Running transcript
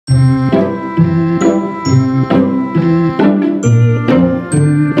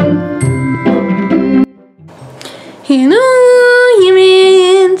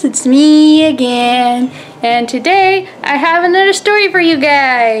and today I have another story for you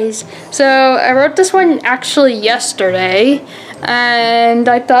guys. So I wrote this one actually yesterday, and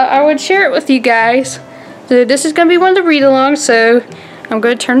I thought I would share it with you guys. So this is going to be one of the read-alongs, so I'm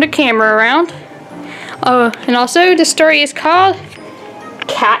going to turn the camera around. Oh, and also the story is called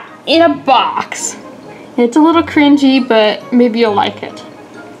Cat in a Box. It's a little cringy, but maybe you'll like it.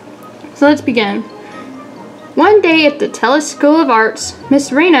 So let's begin. One day at the Tellis School of Arts,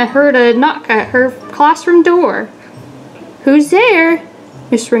 Miss Rana heard a knock at her classroom door. "Who's there?"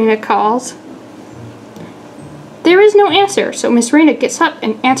 Miss Rana calls. There is no answer, so Miss Rana gets up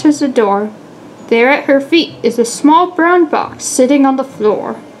and answers the door. There at her feet is a small brown box sitting on the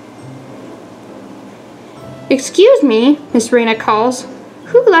floor. "Excuse me," Miss Rana calls.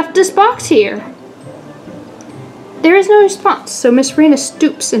 "Who left this box here?" There is no response, so Miss Rana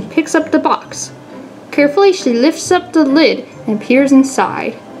stoops and picks up the box. Carefully, she lifts up the lid and peers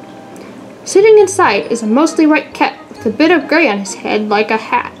inside. Sitting inside is a mostly white cat with a bit of gray on his head like a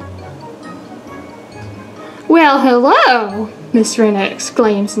hat. "Well, hello!" Miss Rana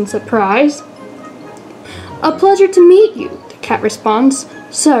exclaims in surprise. "A pleasure to meet you," the cat responds.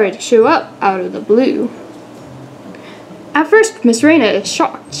 "Sorry to show up out of the blue." At first, Miss Rana is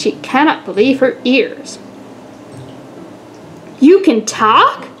shocked. She cannot believe her ears. "You can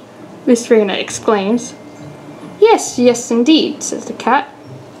talk?" Miss Rana exclaims. Yes, indeed," says the cat.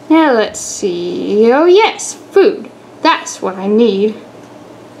 "Now let's see. Oh yes, food. That's what I need."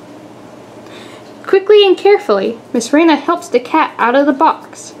 Quickly and carefully, Miss Rana helps the cat out of the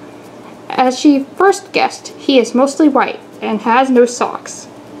box. As she first guessed, he is mostly white and has no socks.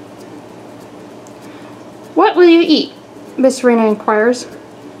 "What will you eat?" Miss Rana inquires.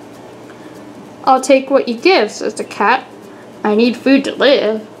 "I'll take what you give," says the cat. "I need food to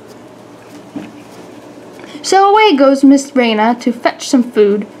live." So away goes Miss Rana to fetch some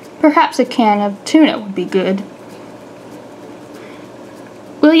food. Perhaps a can of tuna would be good.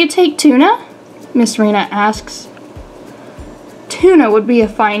 "Will you take tuna?" Miss Rana asks. "Tuna would be a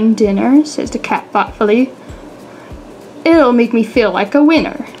fine dinner," says the cat thoughtfully. "It'll make me feel like a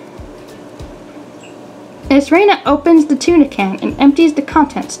winner." Miss Rana opens the tuna can and empties the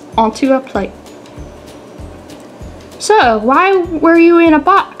contents onto a plate. "So, why were you in a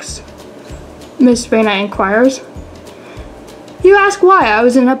box?" Miss Rana inquires. "You ask why I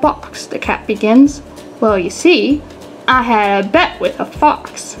was in a box," the cat begins. "Well, you see, I had a bet with a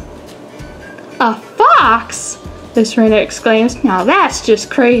fox." "A fox?" Miss Rana exclaims. "Now that's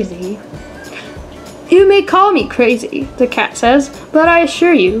just crazy." "You may call me crazy," the cat says, "but I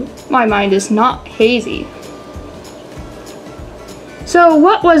assure you, my mind is not hazy." "So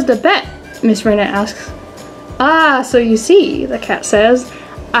what was the bet?" Miss Rana asks. "Ah, so you see," the cat says,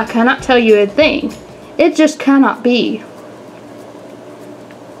 "I cannot tell you a thing. It just cannot be."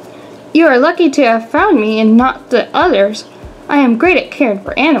 "You are lucky to have found me and not the others. I am great at caring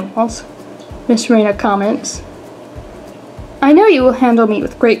for animals," Miss Rana comments. "I know you will handle me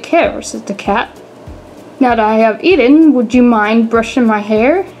with great care," says the cat. "Now that I have eaten, would you mind brushing my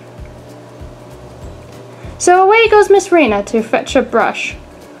hair?" So away goes Miss Rana to fetch a brush.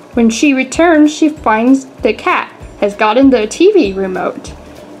 When she returns, she finds the cat has gotten the TV remote.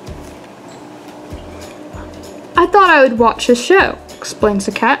 "I thought I would watch a show," explains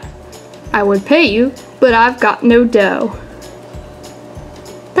the cat. "I would pay you, but I've got no dough."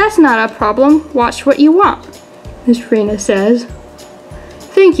 "That's not a problem. Watch what you want," Miss Rana says.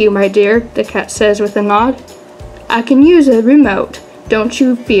 "Thank you, my dear," the cat says with a nod. "I can use a remote, don't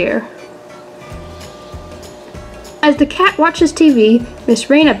you fear." As the cat watches TV, Miss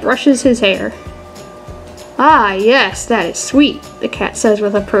Rana brushes his hair. "Ah, yes, that is sweet," the cat says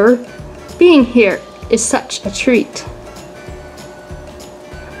with a purr. "Being here is such a treat."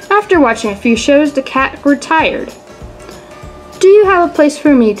 After watching a few shows, the cat grew tired. "Do you have a place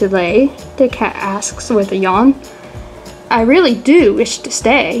for me to lay?" the cat asks with a yawn. "I really do wish to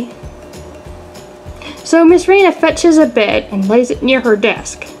stay." So Miss Rana fetches a bed and lays it near her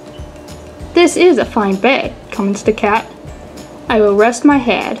desk. "This is a fine bed," comments the cat. "I will rest my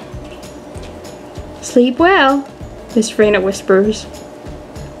head." "Sleep well," Miss Rana whispers.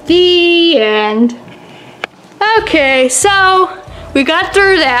 The end. Okay, so we got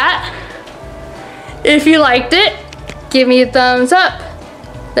through that. If you liked it, give me a thumbs up.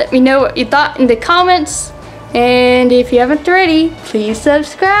 Let me know what you thought in the comments. And if you haven't already, please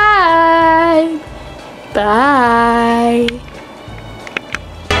subscribe. Bye.